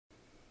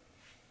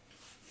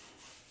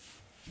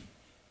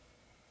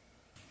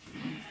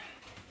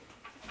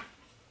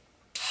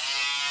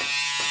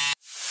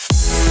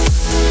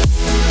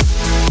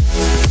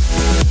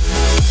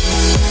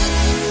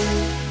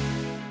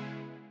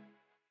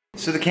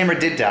So the camera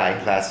did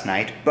die last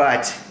night,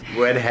 but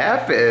what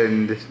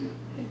happened?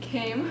 I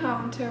came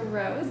home to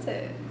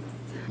roses.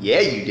 Yeah,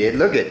 you did.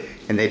 Look it.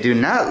 And they do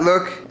not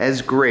look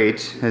as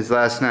great as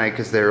last night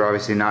because they're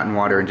obviously not in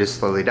water and just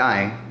slowly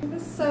dying. It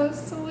was so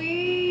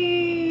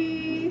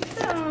sweet.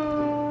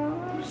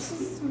 Oh, so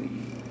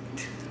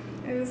sweet.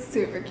 It was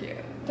super cute.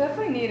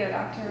 Definitely needed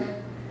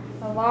after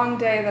a long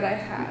day that I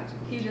had.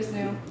 He just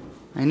knew.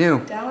 I knew.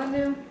 Dallan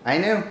knew. I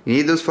knew. You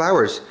need those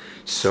flowers.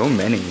 So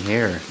many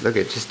here. Look,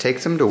 it just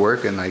takes them to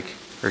work and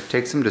or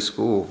takes them to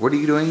school. What are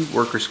you doing?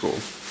 Work or school?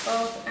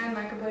 Both, and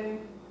microblading.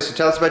 So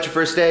tell us about your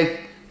first day.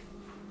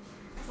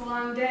 It's a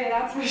long day,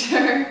 that's for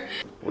sure.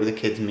 Were the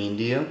kids mean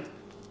to you?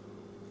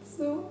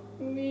 So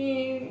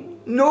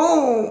mean.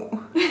 No!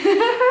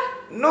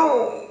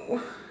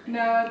 No!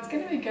 No, it's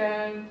gonna be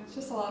good. It's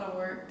just a lot of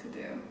work to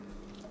do.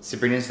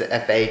 Sabrina's the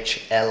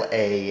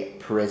FHLA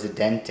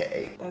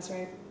Presidente. That's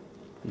right.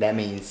 That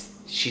means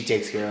she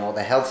takes care of all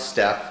the health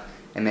stuff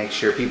and makes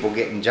sure people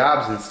get in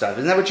jobs and stuff.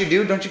 Isn't that what you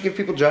do? Don't you give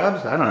people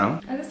jobs? I don't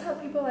know. I just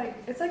help people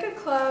it's like a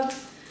club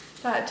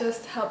that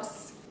just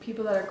helps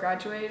people that are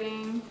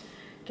graduating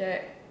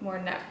get more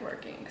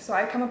networking. So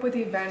I come up with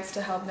events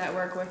to help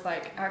network with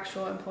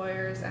actual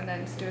employers and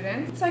then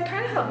students. So I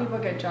kind of help people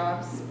get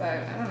jobs, but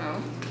I don't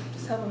know,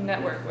 just help them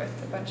network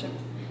with a bunch of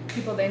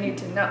people they need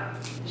to know.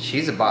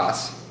 She's a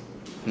boss,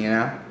 you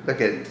know?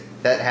 Look at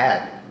that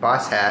hat,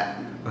 boss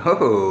hat.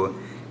 Oh,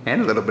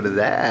 and a little bit of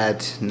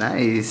that.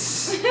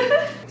 Nice.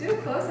 Do a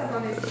close-up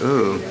on these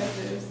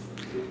roses.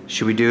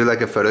 Should we do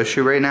like a photo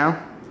shoot right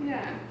now?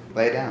 Yeah.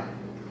 Lay it down.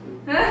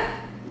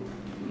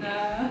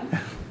 No.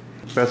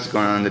 What else is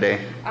going on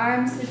today?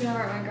 I'm sleeping over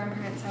at my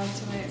grandparents'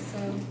 house tonight,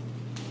 so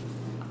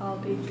I'll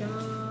be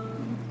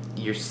gone.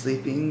 You're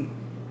sleeping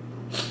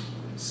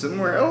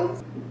somewhere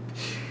else?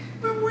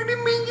 But what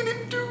am I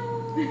gonna do?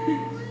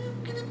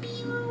 I'm gonna be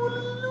here all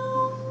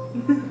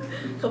alone.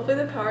 Hopefully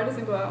the power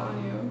doesn't go out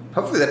on you.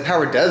 Hopefully the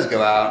power does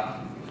go out,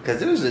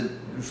 because it was a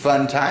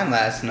fun time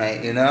last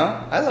night, you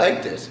know? I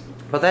liked it.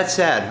 Well, that's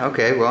sad.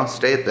 Okay, well,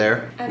 stay it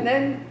there. And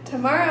then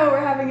tomorrow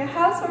we're having a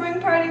housewarming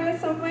party with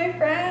some of my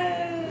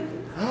friends.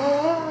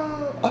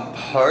 A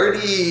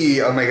party!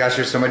 Oh my gosh,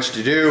 there's so much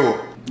to do.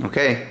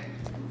 Okay,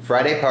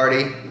 Friday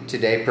party,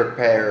 today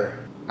prepare.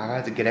 I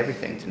have to get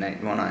everything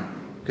tonight, won't I?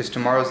 Because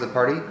tomorrow's the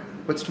party.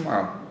 What's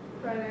tomorrow?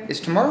 Friday. Is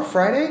tomorrow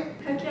Friday?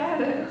 Heck yeah,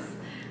 it is.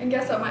 And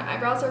guess what? My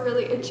eyebrows are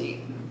really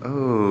itchy.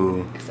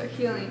 Oh. Because they're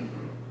healing.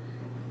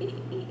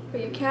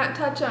 But you can't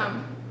touch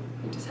them.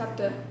 You just have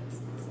to.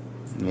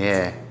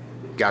 Yeah.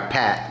 Got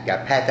pat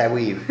that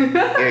weave. Here you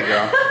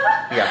go.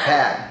 You got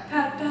pat.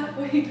 Pat that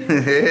weave.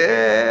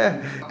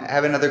 Yeah.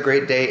 Have another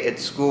great day at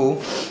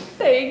school.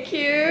 Thank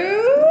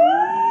you.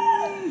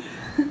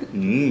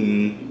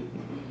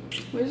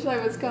 Wish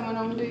I was coming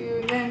home to you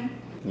again.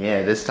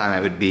 Yeah, this time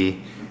it would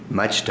be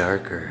much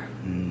darker.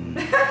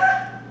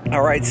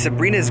 All right,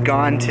 Sabrina's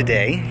gone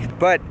today,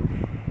 but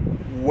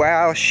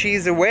while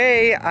she's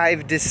away,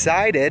 I've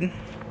decided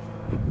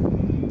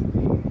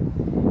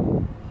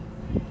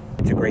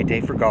it's a great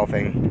day for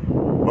golfing.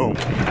 Boom.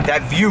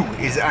 That view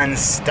is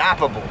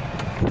unstoppable.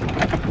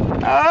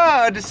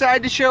 Oh,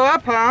 decide to show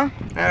up, huh?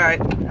 All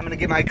right, I'm gonna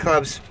get my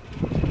clubs.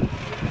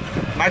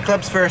 My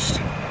clubs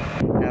first.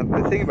 Now,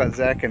 the thing about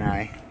Zach and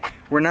I,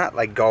 we're not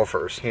like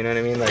golfers, you know what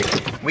I mean?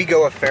 Like, we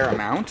go a fair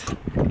amount,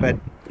 but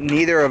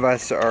neither of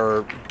us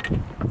are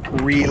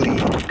really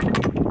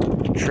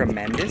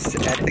tremendous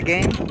at the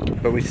game,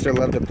 but we still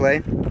love to play.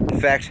 In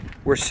fact,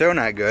 we're so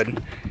not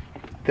good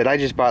that I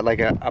just bought like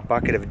a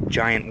bucket of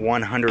giant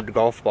 100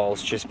 golf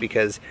balls just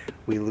because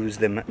we lose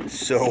them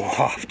so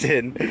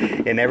often.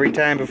 And every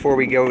time before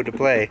we go to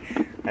play,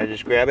 I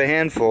just grab a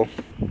handful.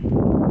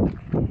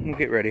 We'll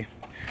get ready.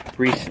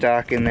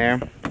 Restock in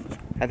there.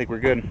 I think we're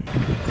good.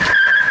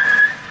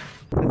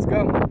 Let's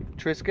go.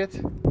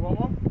 Triscuits?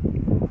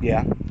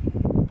 Yeah.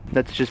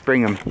 Let's just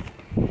bring them.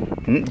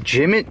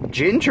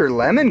 Ginger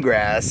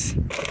lemongrass.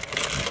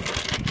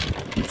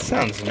 That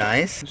sounds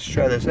nice. Let's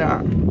try this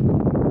out.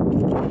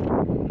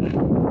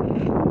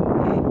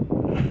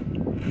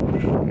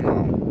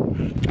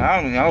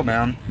 I don't know,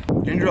 man.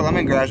 Ginger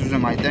lemongrass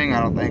isn't my thing,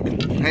 I don't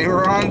think. They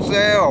were on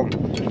sale.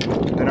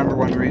 The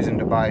 #1 reason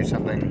to buy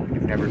something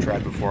you've never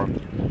tried before.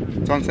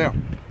 It's on sale.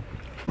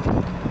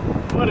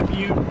 What a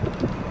view.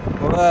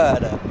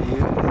 What a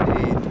view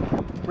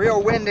indeed.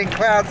 Real wind and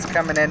clouds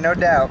coming in, no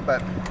doubt,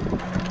 but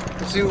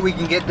we'll see what we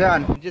can get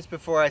done. Just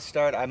before I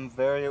start, I'm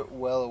very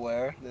well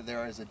aware that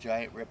there is a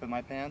giant rip in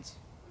my pants.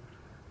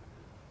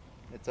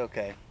 It's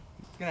okay.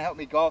 It's gonna help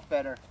me golf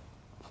better.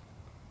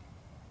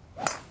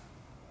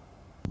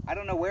 I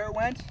don't know where it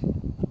went,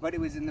 but it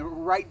was in the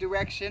right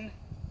direction,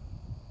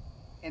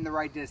 in the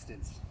right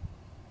distance.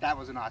 That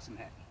was an awesome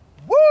hit.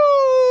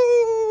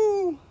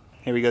 Woo!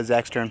 Here we go,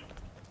 Zach's turn.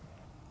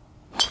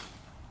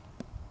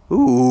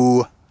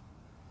 Ooh.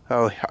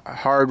 Oh,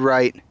 hard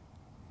right.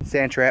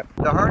 Sand trap.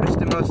 The hardest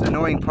and most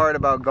annoying part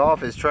about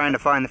golf is trying to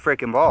find the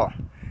frickin' ball.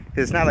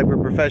 Because it's not like we're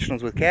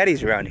professionals with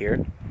caddies around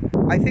here.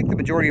 I think the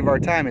majority of our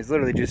time is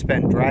literally just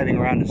spent driving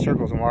around in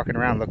circles and walking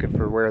around looking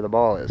for where the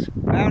ball is.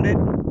 Found it.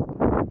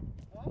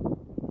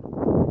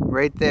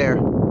 right there.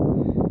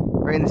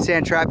 Right in the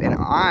sand trap, and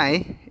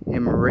I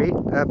am right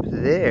up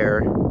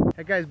there.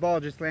 That guy's ball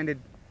just landed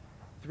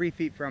 3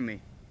 feet from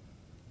me.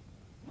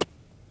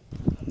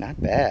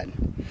 Not bad.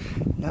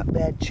 Not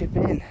bad chip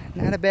in.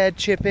 Not a bad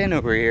chip in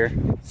over here.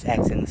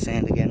 Zach's in the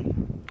sand again.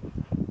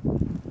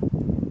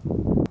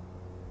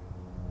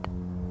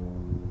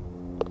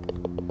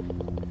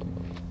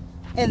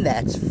 And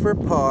that's for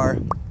par.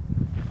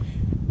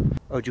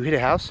 Oh, did you hit a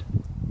house?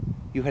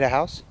 You hit a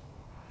house?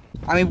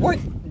 I mean, what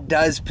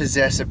does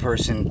possess a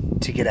person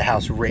to get a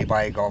house right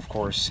by a golf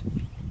course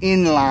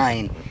in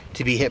line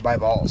to be hit by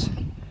balls?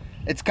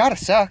 It's gotta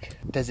suck.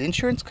 Does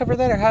insurance cover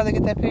that, or how do they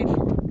get that paid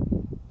for?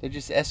 They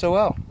just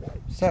SOL.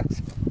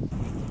 Sucks.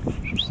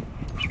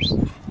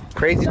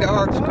 Crazy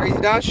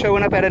dogs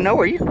showing up out of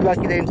nowhere. You're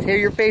lucky they didn't tear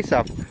your face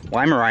off.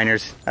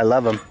 Weimaraners, I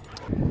love them.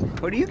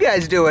 What are you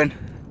guys doing?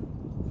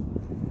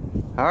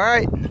 All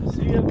right,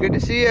 good to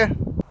see you.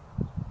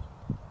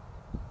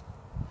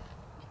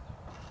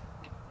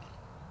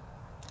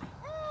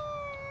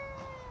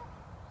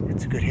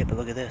 It's a good hit, but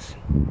look at this.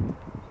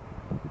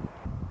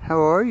 How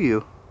are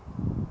you?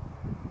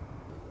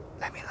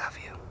 Let me love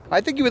you. I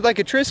think you would like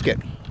a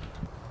Trisket.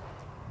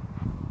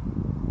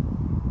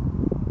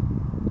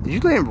 Did you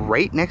land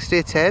right next to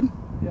its head?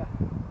 Yeah.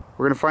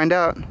 We're gonna find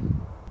out.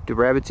 Do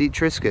rabbits eat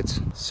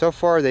Triscuits? So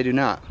far, they do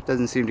not.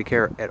 Doesn't seem to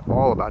care at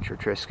all about your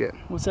Triscuit.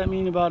 What's that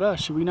mean about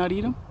us? Should we not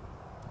eat them?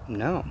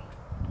 No.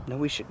 No,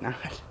 we should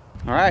not.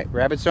 All right,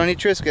 rabbits don't eat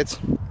Triscuits.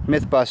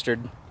 Myth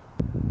busted.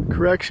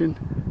 Correction.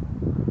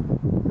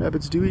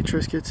 Rabbits do eat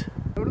Triscuits.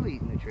 Totally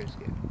eating a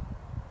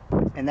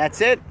Triscuit. And that's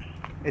it.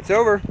 It's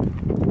over.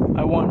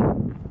 I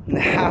won.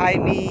 I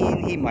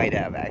mean, he might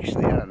have,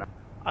 actually. I don't know.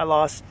 I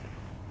lost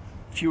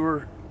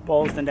fewer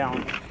balls than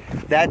Dallan.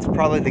 That's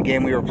probably the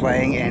game we were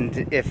playing,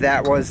 and if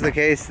that was the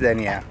case, then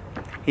yeah,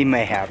 he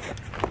may have.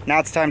 Now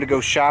it's time to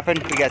go shopping.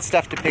 We got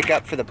stuff to pick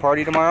up for the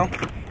party tomorrow.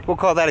 We'll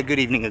call that a good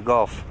evening of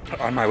golf.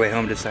 On my way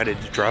home, decided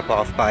to drop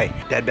off by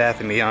Bed Bath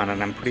 & Beyond,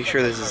 and I'm pretty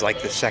sure this is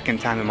like the second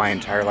time in my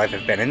entire life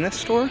I've been in this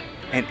store,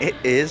 and it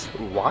is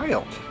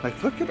wild.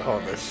 Like, look at all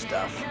this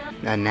stuff.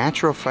 A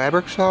natural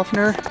fabric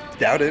softener?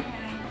 Doubt it.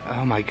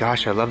 Oh my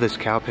gosh, I love this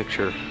cow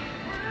picture.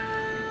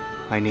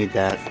 I need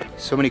that.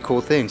 So many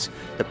cool things.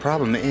 The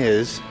problem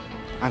is,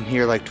 I'm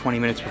here like 20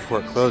 minutes before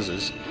it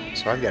closes,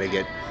 so I gotta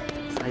get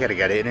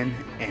in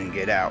and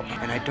get out.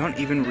 And I don't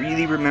even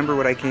really remember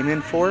what I came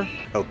in for.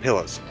 Oh,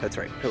 pillows. That's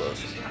right,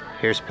 pillows.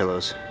 Here's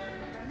pillows.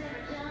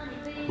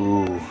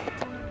 Ooh.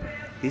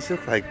 These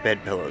look like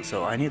bed pillows,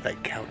 so I need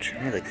like couch.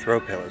 I need like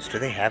throw pillows. Do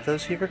they have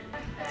those here?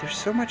 There's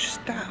so much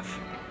stuff.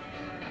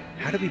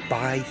 How do we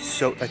buy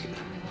so, like,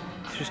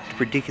 it's just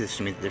ridiculous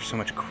to me that there's so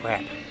much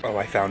crap. Oh,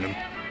 I found them.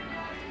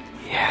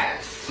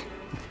 Yes.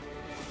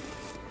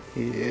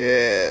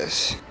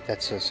 Yes.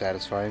 That's so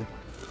satisfying.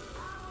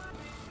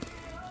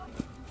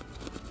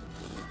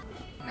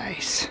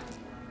 Nice.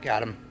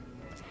 Got him.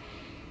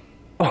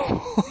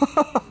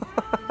 Oh.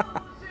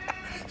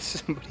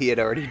 Somebody had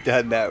already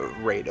done that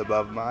right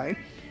above mine.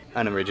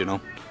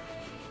 Unoriginal.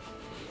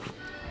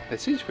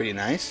 That seems pretty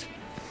nice.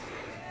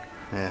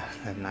 Yeah,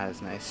 that's not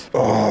as nice.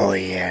 Oh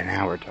yeah,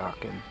 now we're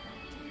talking.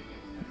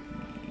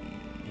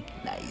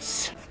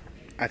 Nice.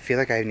 I feel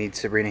like I need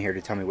Sabrina here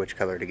to tell me which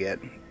color to get,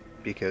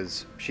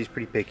 because she's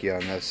pretty picky on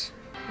this.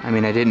 I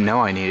mean, I didn't know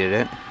I needed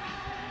it,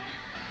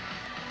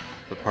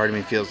 but part of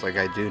me feels like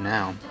I do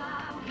now.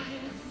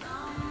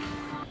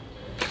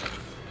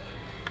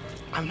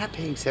 I'm not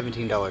paying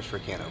 $17 for a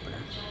can opener.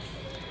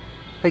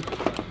 Like,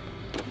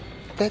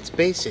 that's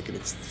basic, and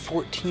it's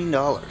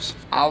 $14.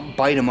 I'll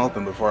bite them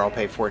open before I'll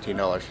pay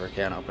 $14 for a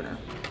can opener.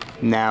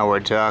 Now we're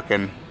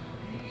talking.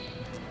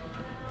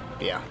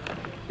 Yeah.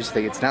 I just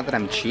think it's not that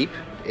I'm cheap,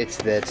 it's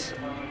that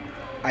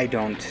I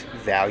don't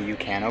value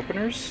can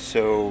openers,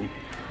 so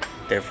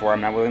therefore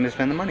I'm not willing to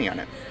spend the money on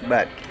it.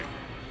 But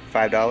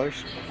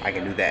 $5, I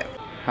can do that.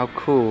 How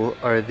cool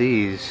are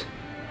these?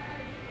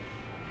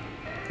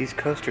 These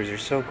coasters are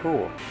so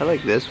cool. I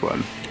like this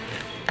one.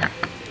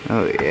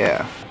 Oh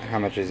yeah. How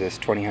much is this?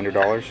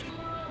 $2,000?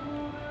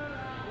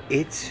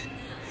 It's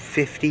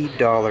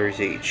 $50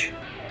 each.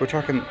 We're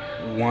talking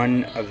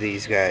one of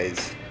these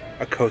guys,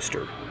 a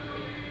coaster.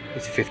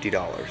 It's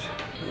 $50.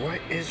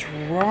 What is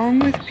wrong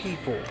with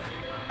people?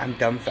 I'm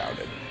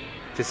dumbfounded.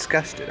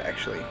 Disgusted,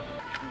 actually.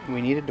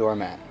 We need a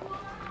doormat.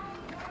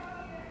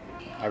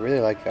 I really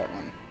like that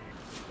one.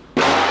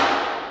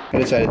 I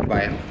decided to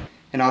buy it.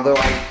 And although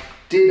I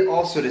did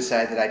also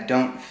decide that I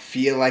don't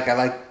feel like I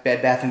like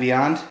Bed Bath &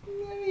 Beyond,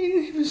 I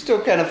mean, it was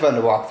still kind of fun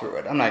to walk through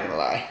it, I'm not gonna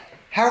lie.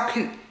 How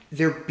can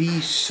there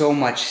be so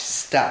much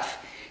stuff?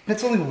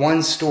 That's only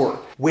one store.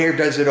 Where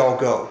does it all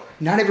go?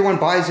 Not everyone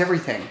buys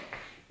everything.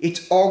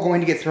 It's all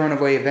going to get thrown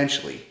away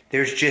eventually.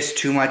 There's just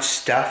too much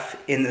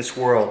stuff in this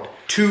world.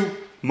 Too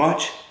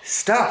much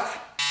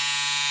stuff.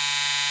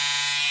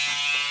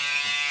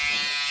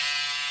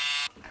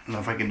 I don't know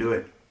if I can do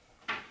it.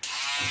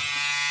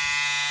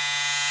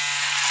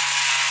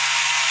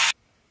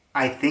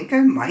 I think I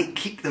might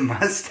keep the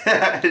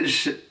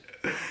mustache.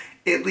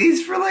 At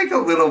least for like a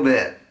little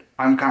bit.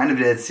 I'm kind of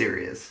dead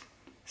serious.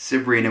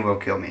 Sabrina will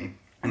kill me.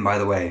 And by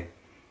the way,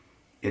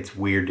 it's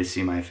weird to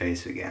see my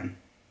face again.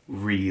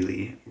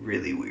 Really,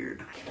 really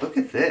weird. Look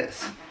at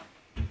this.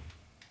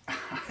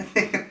 I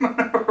think I'm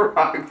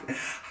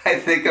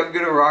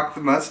gonna rock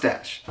the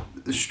mustache.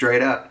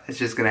 Straight up. It's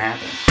just gonna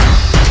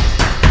happen.